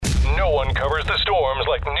covers the storms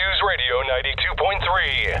like News Radio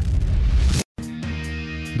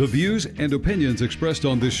 92.3. The views and opinions expressed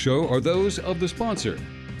on this show are those of the sponsor,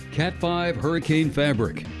 Cat 5 Hurricane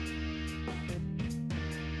Fabric.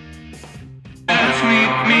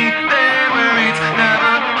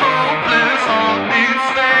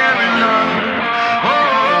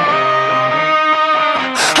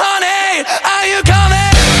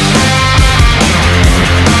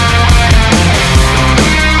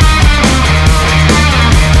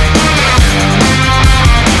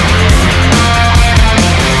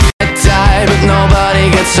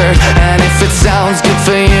 And if it sounds good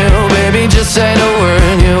for you, baby, just say the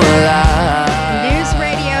word, you lie. News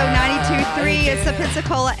Radio 92.3, it's the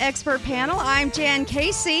Pensacola Expert Panel. I'm Jan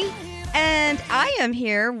Casey, and I am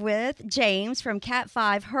here with James from Cat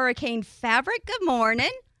 5 Hurricane Fabric. Good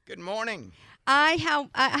morning. Good morning. How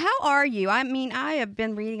are you? I mean, I have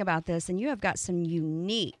been reading about this, and you have got some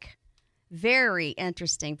unique, very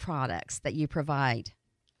interesting products that you provide.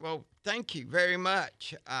 Well, thank you very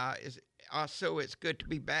much. Also, it's good to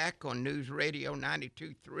be back on News Radio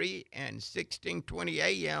 92.3 and 1620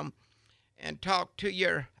 AM and talk to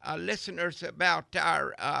your listeners about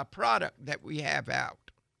our product that we have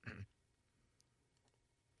out.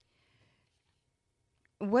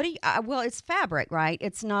 What do you, well, it's fabric, right?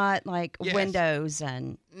 It's not like Yes. windows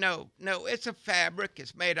and... No, it's a fabric.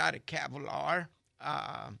 It's made out of Kevlar.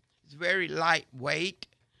 It's very lightweight.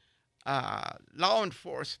 Law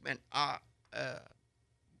enforcement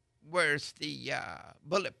wears the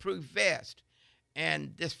bulletproof vest,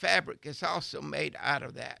 and this fabric is also made out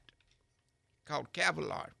of that, called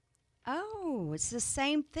Kevlar. Oh, it's the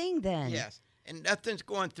same thing then. Yes, and nothing's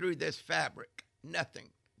going through this fabric.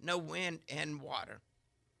 Nothing. No wind and water.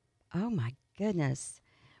 Oh my goodness.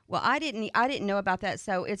 Well, I didn't know about that.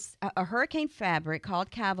 So it's a hurricane fabric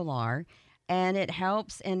called Kevlar, and it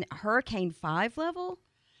helps in Hurricane 5 level?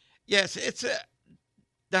 Yes, it's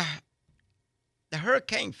the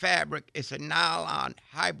Hurricane Fabric is a nylon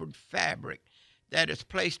hybrid fabric that is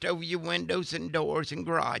placed over your windows and doors and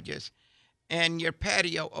garages and your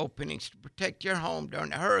patio openings to protect your home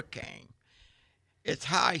during a hurricane. Its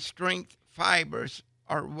high-strength fibers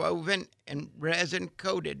are woven and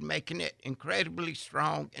resin-coated, making it incredibly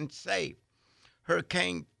strong and safe.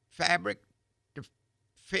 Hurricane Fabric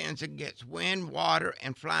defends against wind, water,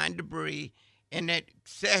 and flying debris in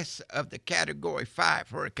excess of the Category 5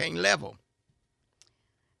 hurricane level.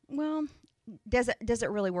 Well, does it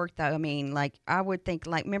really work though? I mean, like I would think,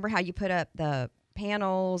 like remember how you put up the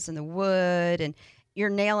panels and the wood, and you're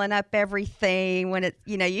nailing up everything when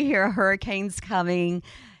you hear a hurricane's coming.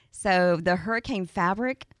 So the Hurricane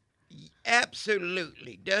Fabric.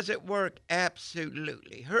 Absolutely. Does it work?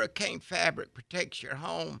 Absolutely. Hurricane Fabric protects your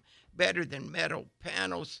home better than metal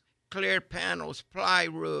panels, clear panels,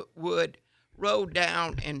 plywood, roll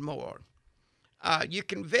down, and more. You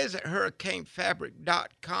can visit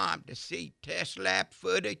hurricanefabric.com to see test lab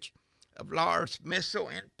footage of Laura's missile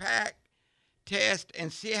impact test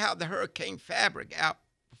and see how the Hurricane Fabric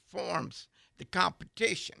outperforms the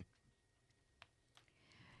competition.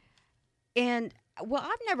 And well,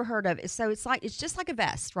 I've never heard of it. So it's just like a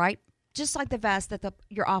vest, right? Just like the vest that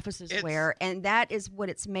your officers wear, and that is what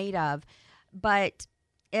it's made of. But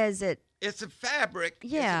is it? It's a fabric.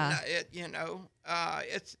 Yeah.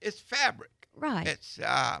 It's fabric. Right. It's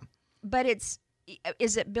But is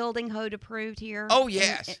it building code approved here? Oh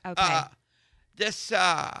yes. Okay. This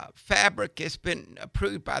fabric has been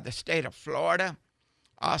approved by the state of Florida.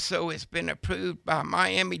 Also, it's been approved by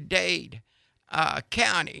Miami-Dade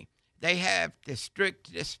County. They have the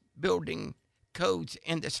strictest building codes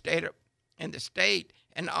in the state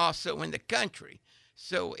and also in the country.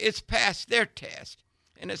 So it's passed their test.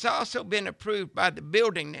 And it's also been approved by the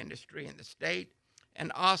building industry in the state and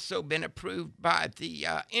also been approved by the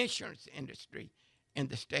insurance industry in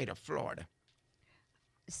the state of Florida.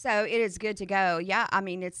 So it is good to go. Yeah, I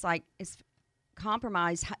mean, it's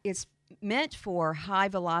compromised. It's meant for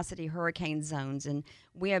high-velocity hurricane zones, and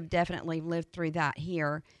we have definitely lived through that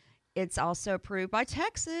here. It's also approved by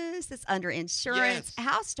Texas. It's under insurance. Yes.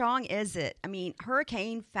 How strong is it? I mean,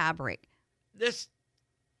 Hurricane Fabric. This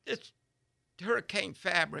Hurricane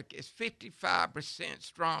Fabric is 55%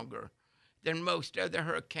 stronger than most other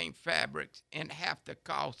hurricane fabrics and half the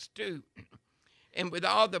cost too. And with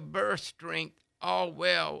all the burst strength, all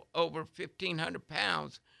well over 1,500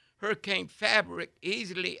 pounds, Hurricane Fabric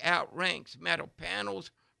easily outranks metal panels,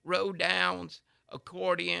 roll downs,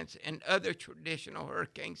 accordions, and other traditional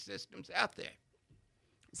hurricane systems out there.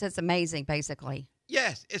 So it's amazing, basically.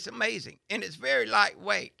 Yes, it's amazing. And it's very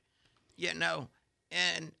lightweight,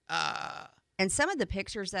 And some of the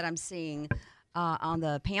pictures that I'm seeing, on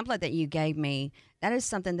the pamphlet that you gave me, that is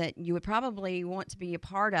something that you would probably want to be a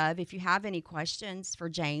part of. If you have any questions for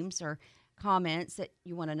James or comments that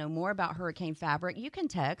you want to know more about Hurricane Fabric, you can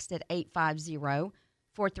text at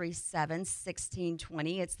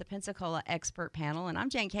 850-437-1620. It's the Pensacola Expert Panel, and I'm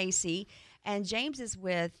Jane Casey, and James is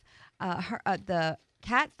with the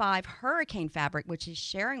Cat 5 Hurricane Fabric, which he's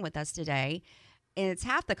sharing with us today, and it's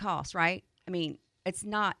half the cost, right? I mean, it's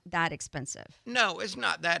not that expensive. No, it's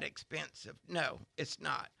not that expensive. No, it's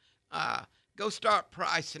not. Go start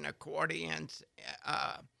pricing accordions,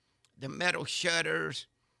 the metal shutters,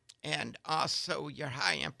 and also your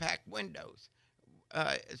high-impact windows.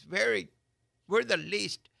 We're the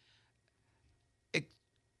least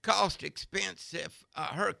cost-expensive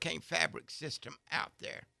hurricane fabric system out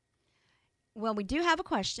there. Well, we do have a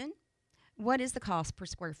question. What is the cost per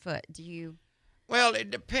square foot? Do you... Well,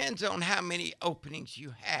 it depends on how many openings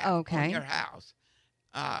you have on your house.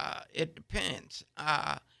 It depends.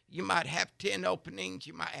 You might have 10 openings.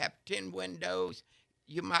 You might have 10 windows.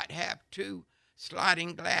 You might have 2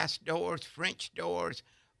 sliding glass doors, French doors.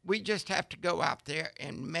 We just have to go out there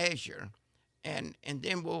and measure, and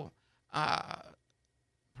then we'll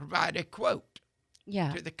provide a quote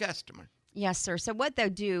to the customer. Yes, sir. So what they'll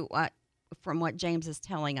do, from what James is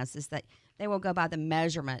telling us, is that they will go by the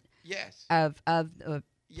measurement of the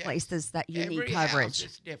places that you need coverage. Every house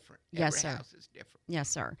is different. Yes, Every sir. house is different. Yes,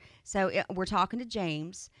 sir. So we're talking to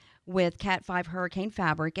James with Cat 5 Hurricane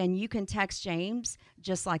Fabric, and you can text James,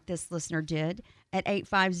 just like this listener did, at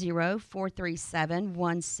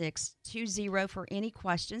 850-437-1620 for any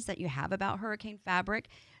questions that you have about Hurricane Fabric.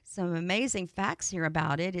 Some amazing facts here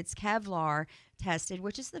about it. It's Kevlar tested,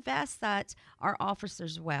 which is the vest that our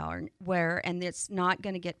officers wear, and it's not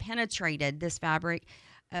going to get penetrated. This fabric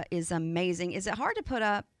is amazing. Is it hard to put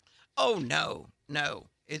up? Oh, no.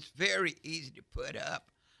 It's very easy to put up.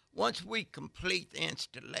 Once we complete the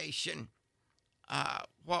installation,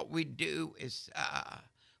 what we do is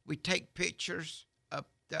we take pictures of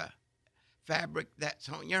the fabric that's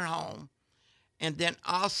on your home, and then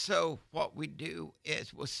also what we do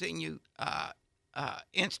is we'll send you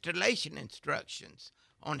installation instructions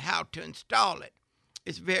on how to install it.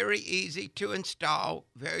 It's very easy to install,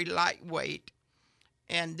 very lightweight,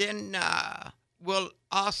 and then we'll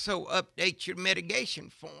also update your mitigation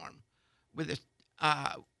form with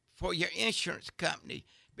for your insurance company,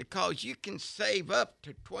 because you can save up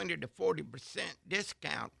to 20 to 40%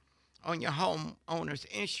 discount on your homeowner's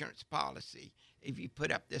insurance policy if you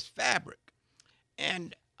put up this fabric.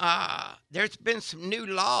 And there's been some new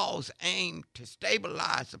laws aimed to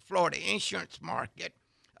stabilize the Florida insurance market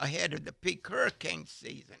ahead of the peak hurricane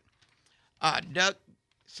season.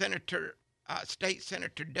 State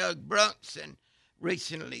Senator Doug Brunson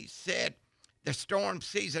recently said the storm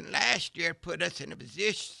season last year put us in a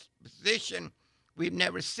position we've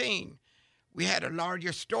never seen. We had a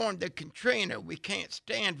larger storm than Katrina. We can't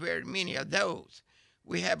stand very many of those.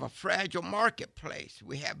 We have a fragile marketplace.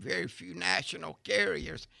 We have very few national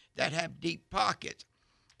carriers that have deep pockets.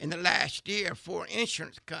 In the last year, 4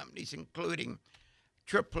 insurance companies, including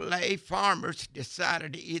AAA Farmers,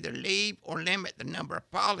 decided to either leave or limit the number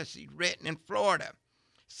of policies written in Florida,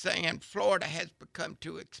 saying Florida has become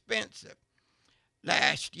too expensive.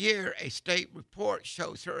 Last year, a state report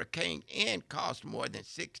shows Hurricane Ian cost more than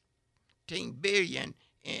 $16 billion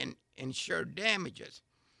in insured damages.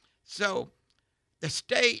 So the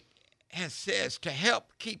state says to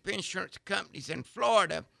help keep insurance companies in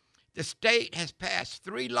Florida, the state has passed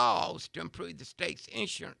 3 laws to improve the state's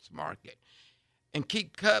insurance market and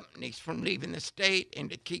keep companies from leaving the state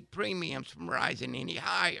and to keep premiums from rising any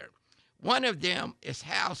higher. One of them is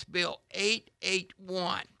House Bill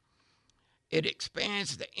 881. It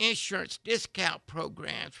expands the insurance discount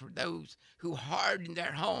programs for those who harden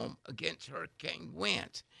their home against hurricane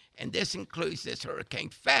winds, and this includes this hurricane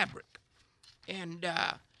fabric. And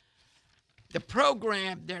the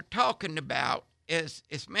program they're talking about is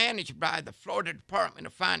managed by the Florida Department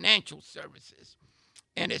of Financial Services,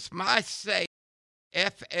 and it's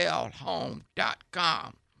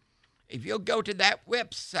mySafeFLHome.com. If you'll go to that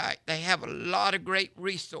website, they have a lot of great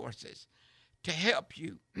resources to help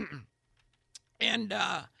you. And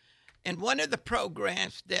one of the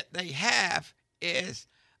programs that they have is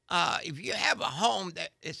if you have a home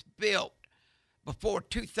that is built before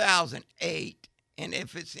 2008, and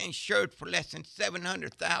if it's insured for less than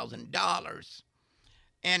 $700,000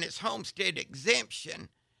 and it's homestead exemption,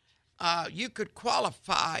 you could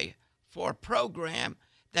qualify for a program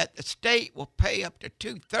that the state will pay up to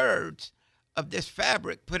 2/3 of this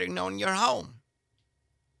fabric putting on your home.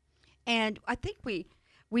 And I think we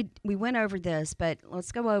went over this, but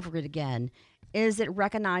let's go over it again. is it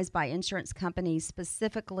recognized by insurance companies,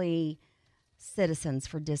 specifically Citizens,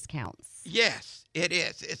 for discounts? Yes, it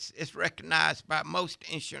is. It's recognized by most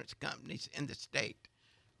insurance companies in the state.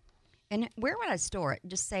 And where would I store it?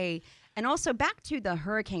 Just say, and also back to the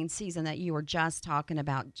hurricane season that you were just talking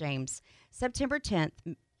about, James. September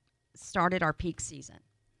 10th started our peak season.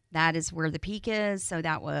 That is where the peak is. So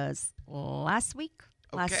that was last week,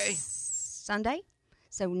 Okay. last Sunday.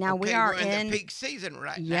 So now we Okay, are we're in the peak season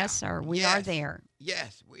right now. Yes, sir. We are there.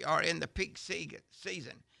 Yes, we are in the peak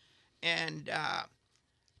season. And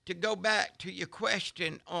to go back to your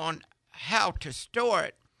question on how to store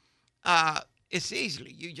it, it's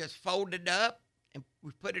easily. You just fold it up and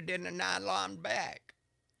we put it in a nylon bag.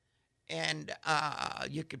 And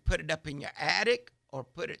you could put it up in your attic or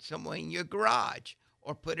put it somewhere in your garage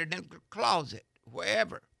or put it in the closet,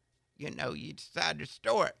 wherever, you decide to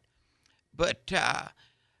store it. But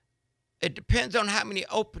it depends on how many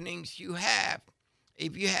openings you have.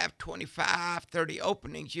 If you have 25, 30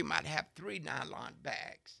 openings, you might have 3 nylon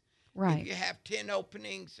bags. Right. If you have 10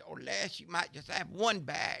 openings or less, you might just have 1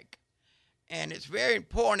 bag. And it's very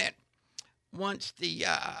important once the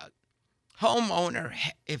homeowner,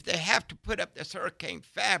 if they have to put up this hurricane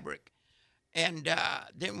fabric, and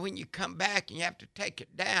then when you come back and you have to take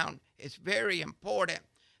it down, it's very important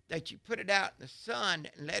that you put it out in the sun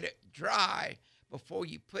and let it dry before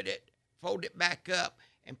you fold it back up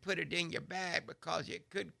and put it in your bag, because it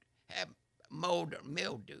could have mold or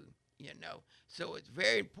mildew, So it's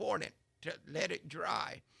very important to let it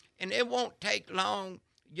dry. And it won't take long.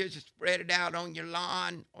 You just spread it out on your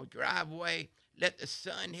lawn or driveway, let the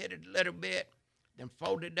sun hit it a little bit, then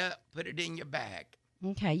fold it up, put it in your bag.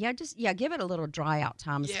 Okay. Yeah, give it a little dry out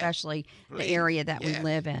time, Yeah, especially please. the area that we Yes.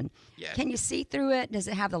 live in. Yes. Can you see through it? Does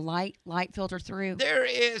it have the light filter through? There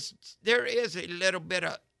is a little bit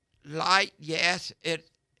of light, yes.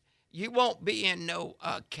 You won't be in no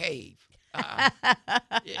cave.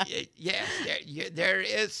 Yes, there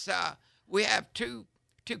is. We have two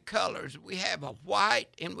colors. We have a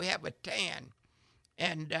white and we have a tan.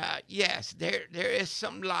 And yes, there is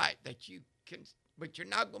some light that you can, but you're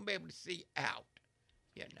not going to be able to see out.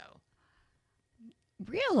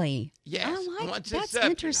 Really? Yes. Once that's it's up,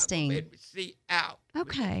 interesting. You're not going to be able to see out. with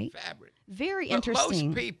the Okay. fabric. Very But interesting.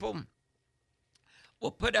 most people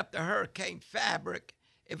will put up the hurricane fabric.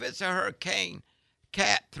 If it's a hurricane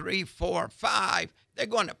Cat 3, 4, 5, they're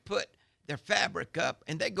going to put their fabric up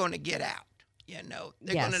and they're going to get out. They're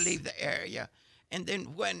going to Yes. leave the area. And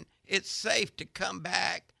then when it's safe to come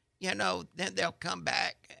back, then they'll come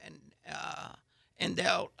back and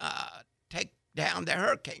they'll take down their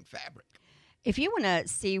hurricane fabric. If you want to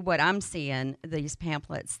see what I'm seeing, these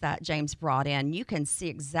pamphlets that James brought in, you can see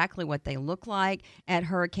exactly what they look like at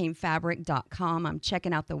hurricanefabric.com. I'm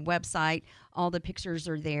checking out the website. All the pictures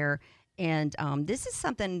are there. And this is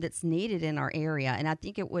something that's needed in our area. And I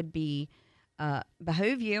think it would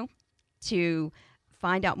behoove you to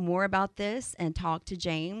find out more about this and talk to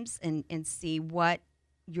James and see what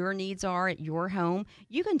your needs are at your home.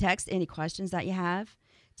 You can text any questions that you have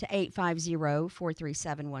to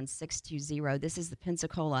 850-437-1620. This is the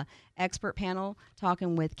Pensacola Expert Panel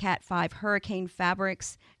talking with Cat 5 Hurricane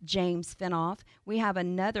Fabrics, James Finoff. We have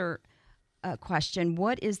another question.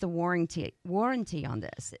 What is the warranty on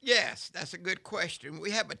this? Yes, that's a good question. We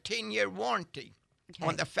have a 10-year warranty Okay.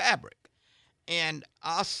 on the fabric. And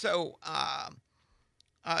also,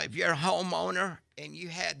 if you're a homeowner and you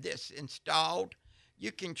had this installed,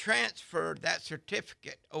 you can transfer that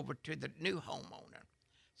certificate over to the new homeowner.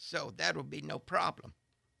 So that will be no problem.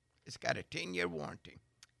 It's got a 10-year warranty.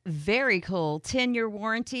 Very cool. 10-year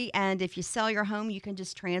warranty. And if you sell your home, you can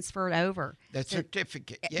just transfer it over. The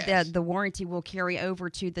certificate, yes. The warranty will carry over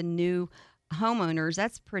to the new homeowners.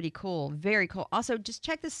 That's pretty cool. Very cool. Also, just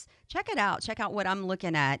check it out. Check out what I'm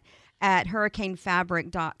looking at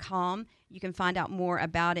hurricanefabric.com. You can find out more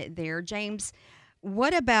about it there. James,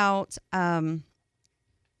 what about,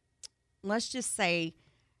 let's just say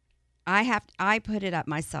I put it up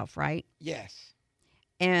myself, right? Yes.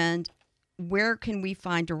 And where can we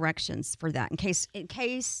find directions for that in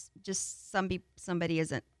case just somebody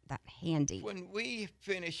isn't that handy? When we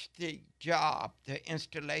finish the job, the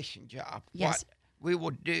installation job, Yes. what we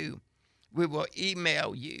will do, we will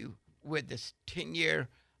email you with this 10-year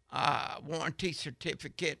warranty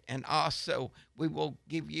certificate, and also we will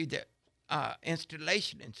give you the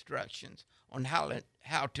installation instructions on how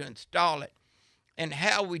to install it. And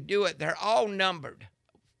how we do it, they're all numbered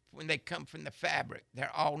when they come from the fabric.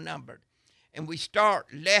 They're all numbered. And we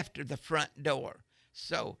start left of the front door.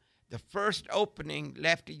 So the first opening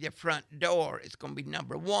left of your front door is going to be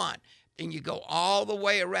number 1. Then you go all the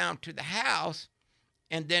way around to the house,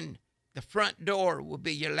 and then the front door will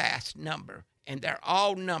be your last number, and they're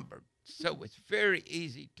all numbered, so it's very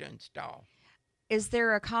easy to install. Is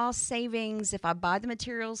there a cost savings if I buy the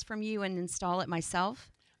materials from you and install it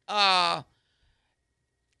myself?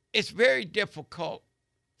 It's very difficult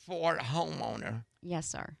for a homeowner Yes,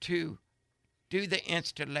 sir. to do the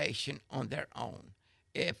installation on their own.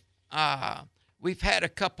 If we've had a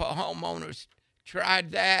couple of homeowners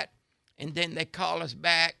tried that, and then they call us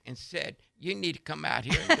back and said, "You need to come out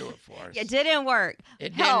here and do it for us." It didn't work.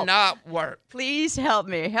 It Help. did not work. Please help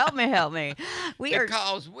me. Help me. Help me. We are.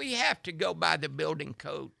 Because we have to go by the building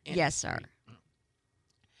code. Yes, sir.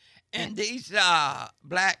 And these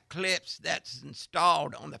black clips that's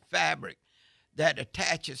installed on the fabric that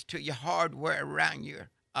attaches to your hardware around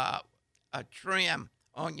your trim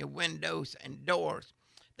on your windows and doors,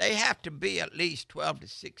 they have to be at least 12 to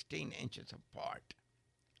 16 inches apart.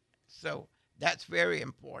 So that's very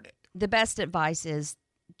important. The best advice is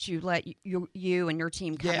to let you and your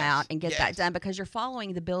team come Yes, out and get that yes. done because you're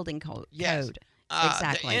following the building code. Yes.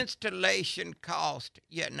 Exactly. The installation cost,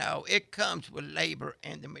 it comes with labor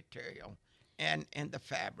and the material and the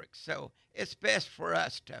fabric. So it's best for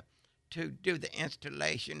us to do the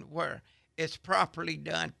installation where it's properly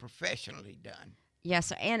done, professionally done.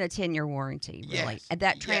 Yes, and a 10-year warranty, really. Yes, And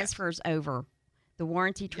that yes. transfers over. The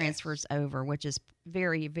warranty transfers over, which is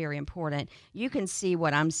very, very important. You can see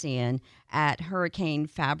what I'm seeing at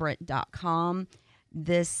hurricanefabric.com.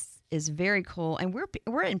 This is very cool. And we're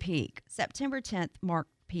in peak. September 10th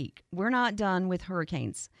marked peak. We're not done with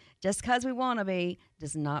hurricanes. Just because we want to be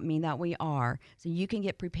does not mean that we are. So you can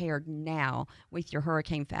get prepared now with your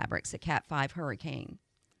hurricane fabrics at Cat 5 Hurricane.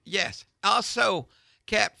 Yes. Also,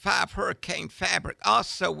 Cat 5 Hurricane Fabric.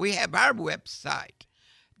 Also, we have our website.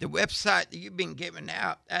 The website that you've been giving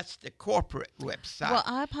out, that's the corporate website. Well,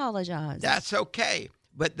 I apologize. That's okay.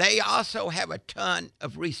 But they also have a ton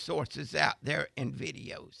of resources out there and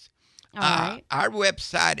videos. All right. Our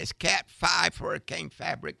website is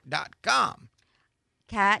cat5hurricanefabric.com.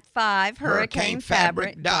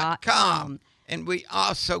 Cat5hurricanefabric.com. And we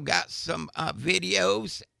also got some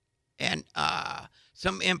videos and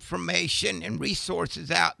some information and resources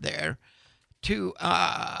out there to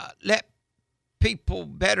let people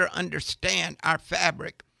better understand our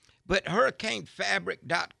fabric. But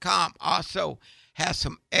hurricanefabric.com also has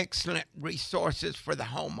some excellent resources for the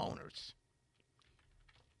homeowners.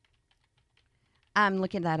 I'm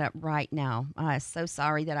looking that up right now. So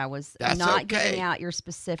sorry that I was That's not okay. giving out your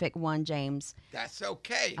specific one, James. That's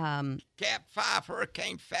okay. Cat 5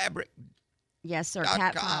 Hurricane Fabric. Yes, sir. .com.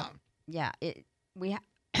 Cat 5. Yeah,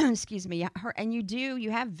 excuse me. And you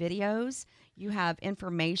have videos, you have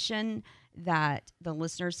information that the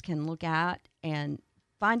listeners can look at and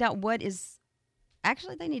find out what is.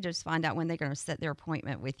 Actually, they need to just find out when they're going to set their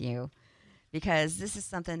appointment with you, because this is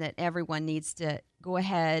something that everyone needs to go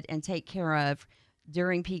ahead and take care of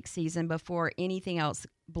during peak season before anything else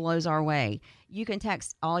blows our way. You can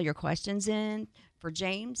text all your questions in for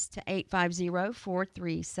James to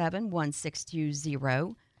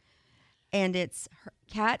 850-437-1620. And it's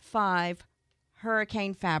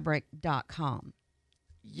cat5hurricanefabric.com.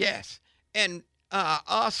 Yes. And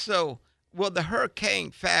also, will the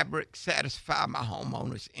hurricane fabric satisfy my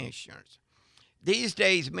homeowner's insurance? These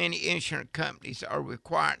days, many insurance companies are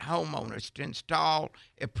requiring homeowners to install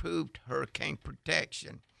approved hurricane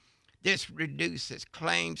protection. This reduces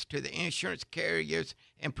claims to the insurance carriers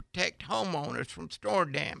and protect homeowners from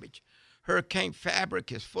storm damage. Hurricane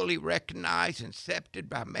fabric is fully recognized and accepted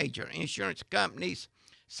by major insurance companies.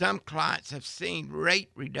 Some clients have seen rate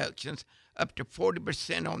reductions up to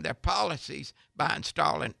 40% on their policies by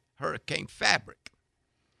installing hurricane fabric.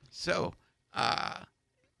 So,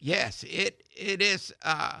 yes, it is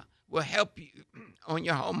will help you on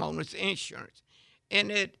your homeowner's insurance.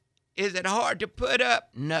 And is it hard to put up?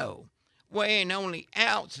 No. Weighing only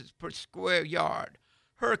ounces per square yard,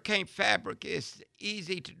 hurricane fabric is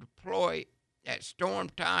easy to deploy at storm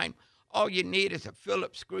time. All you need is a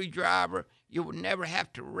Phillips screwdriver. You will never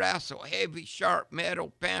have to wrestle heavy, sharp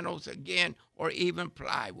metal panels again, or even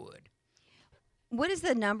plywood. What is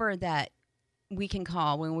the number that we can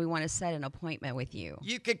call when we want to set an appointment with you?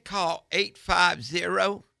 You could call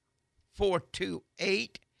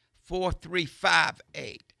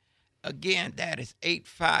 850-428-4358. Again, that is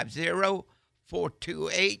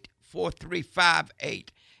 850-428-4358.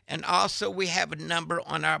 And also we have a number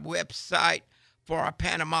on our website for our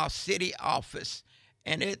Panama City office,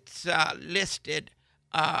 and it's listed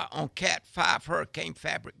on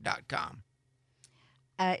cat5hurricanefabric.com.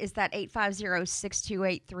 Is that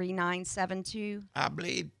 850-628-3972? I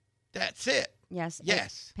believe that's it. Yes.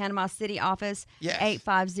 Yes. Panama City office, Yes.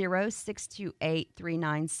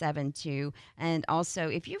 850-628-3972. And also,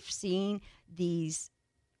 if you've seen these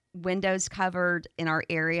windows covered in our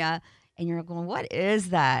area and you're going, what is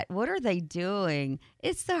that? What are they doing?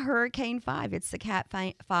 It's the Hurricane 5. It's the Cat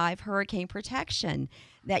 5 hurricane protection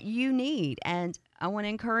that you need. And I want to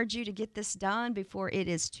encourage you to get this done before it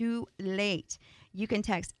is too late. You can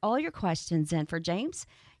text all your questions in for James.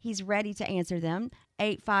 He's ready to answer them.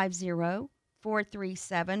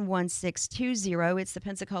 850-437-1620. It's the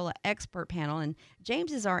Pensacola Expert Panel. And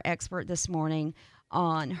James is our expert this morning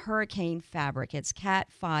on hurricane fabric. It's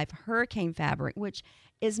Cat 5 hurricane fabric, which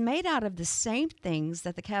is made out of the same things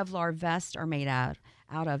that the Kevlar vests are made out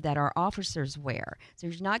of that our officers wear. So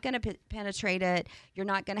you're not going to penetrate it. You're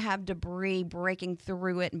not going to have debris breaking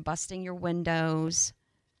through it and busting your windows.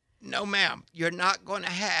 No, ma'am. You're not going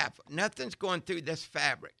to have, nothing's going through this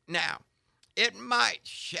fabric. Now, it might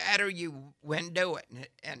shatter your window and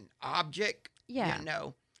an object, Yeah. you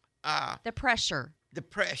know. The pressure. The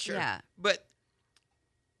pressure. Yeah. But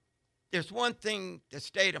there's one thing the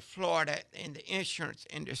state of Florida and the insurance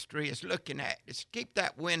industry is looking at is keep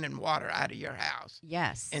that wind and water out of your house.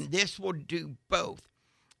 Yes. And this will do both.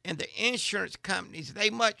 And the insurance companies, they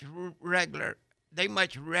much rather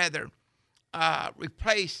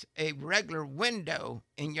replace a regular window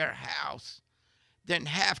in your house than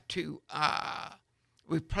have to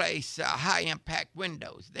replace high-impact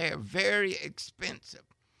windows. They're very expensive.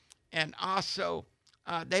 And also,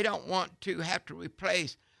 they don't want to have to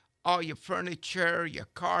replace all your furniture, your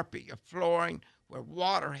carpet, your flooring, where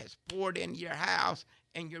water has poured into your house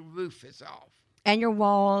and your roof is off. And your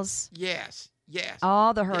walls. Yes, yes.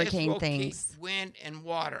 All the This hurricane will things. keep wind and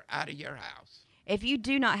water out of your house. If you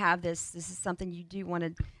do not have this is something you do want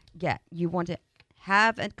to get. You want to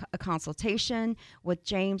have a consultation with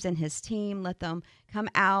James and his team. Let them come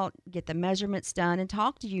out, get the measurements done, and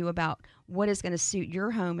talk to you about what is going to suit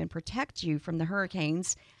your home and protect you from the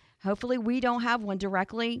hurricanes. Hopefully we don't have one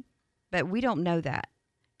directly, but we don't know that.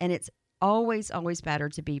 And it's always better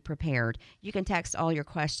to be prepared. You can text all your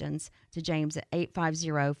questions to James at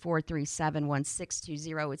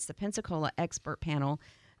 850-437-1620. It's the Pensacola Expert Panel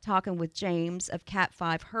talking with James of Cat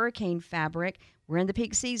 5 Hurricane Fabric. We're in the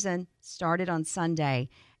peak season, started on Sunday.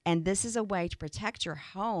 And this is a way to protect your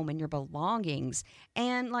home and your belongings.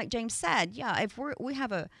 And like James said, yeah, if we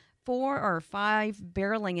have a 4 or 5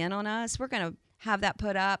 barreling in on us, we're going to have that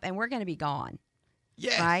put up and we're going to be gone.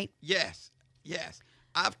 Yes, Right? yes, yes.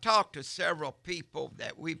 I've talked to several people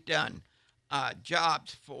that we've done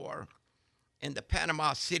jobs for in the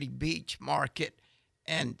Panama City Beach Market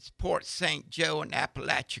and Port St. Joe and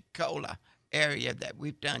Apalachicola area that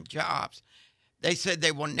we've done jobs. They said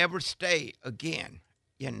they will never stay again,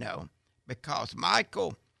 you know, because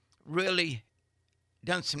Michael really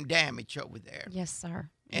done some damage over there. Yes, sir.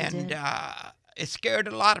 You And did. it scared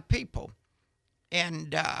a lot of people.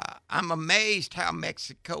 And I'm amazed how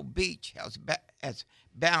Mexico Beach has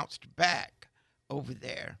bounced back over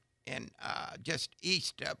there and just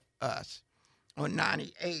east of us on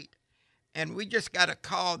 98. And we just got a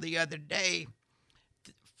call the other day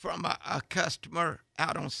from a customer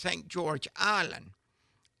out on St. George Island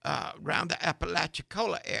around the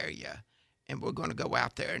Apalachicola area. And we're going to go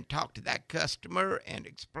out there and talk to that customer and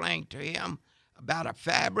explain to him about a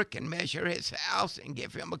fabric and measure his house and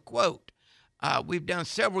give him a quote. We've done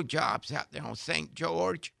several jobs out there on St.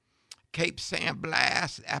 George, Cape San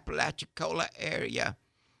Blas, Apalachicola area,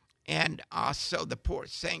 and also the Port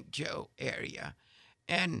St. Joe area.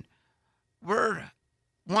 And we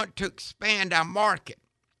want to expand our market.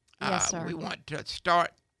 Yes, sir. We want to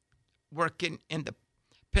start working in the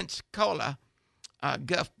Pensacola,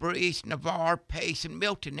 Gulf Breeze, Navarre, Pace, and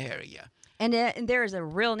Milton area. And there is a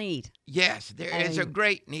real need. Yes, there is a And-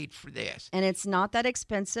 great need for this. And it's not that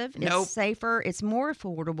expensive. Nope. It's safer. It's more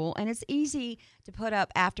affordable. And it's easy to put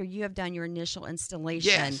up after you have done your initial installation.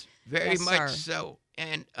 Yes, very Yes, much sir. so.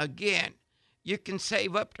 And again, you can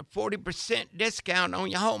save up to 40% discount on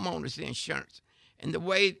your homeowner's insurance. And the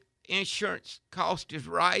way insurance cost is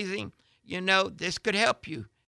rising, you know, this could help you